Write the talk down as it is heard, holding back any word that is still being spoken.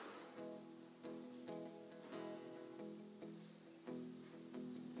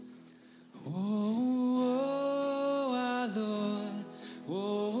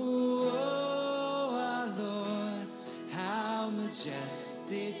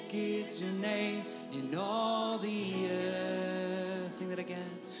in all the earth. Sing that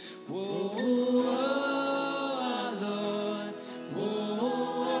again. Whoa, our Lord.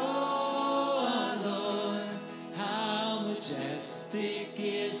 Whoa, our Lord. How majestic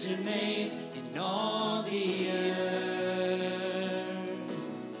is your name in all the earth.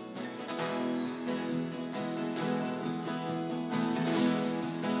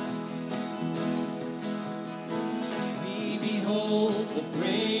 We behold the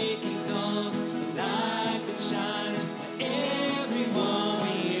breaking dawn, the light that shines for everyone.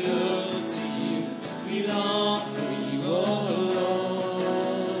 We look to you, we long for you, oh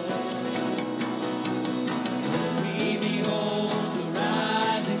Lord. We behold the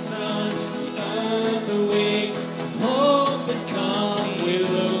rising sun, the earth awakes, hope has come. We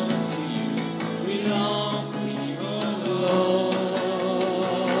look to you, we long for you, oh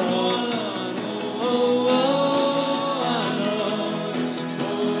Lord. So, oh, our Lord,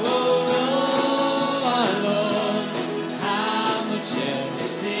 our Lord, how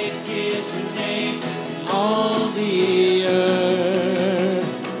majestic is your name in all the earth.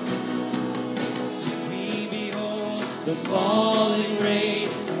 We behold the falling rain,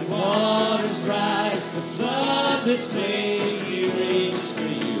 like waters rise, the flood this place. We reach for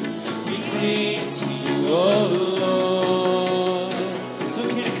you, we cling to you, oh Lord. It's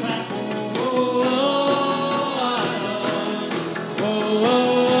okay to clap. Oh, our Lord. Oh,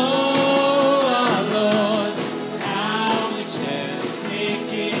 our Lord. How majestic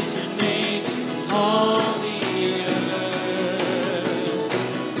is your name in all the earth.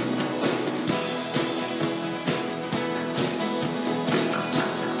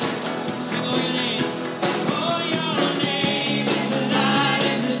 Sing all your name. Oh, your name is a light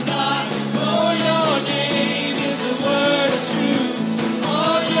in the dark. Oh, your name is the word of truth.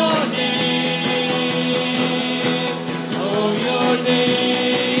 Oh, your name. Oh, your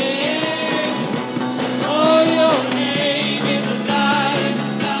name. Oh, your name is a light in the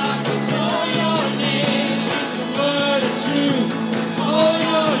darkness. Oh, your name is the word of truth. Oh,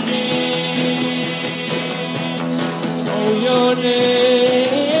 your name. Oh, your name.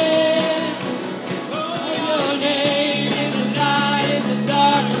 Oh, your name is a light in the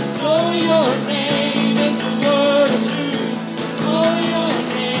darkness. Oh, your name is the word of truth. Oh, your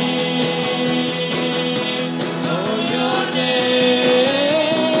name. Oh, your name.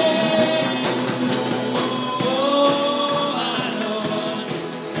 Oh, our Lord.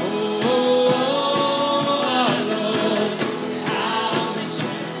 Oh, our Lord. How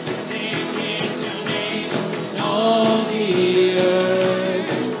majestic is your name in all the earth.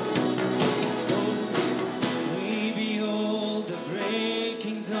 We behold the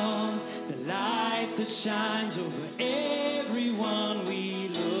breaking dawn, the light that shines over everyone. We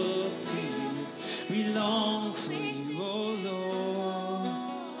look to you, we long for you, oh Lord.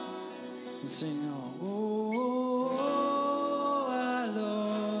 And sing on. Oh, our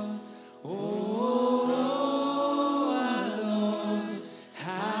Lord. Oh, our Lord.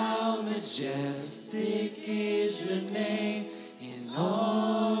 How majestic is your name in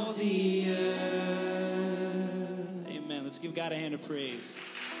all the earth. Amen. Let's give God a hand of praise.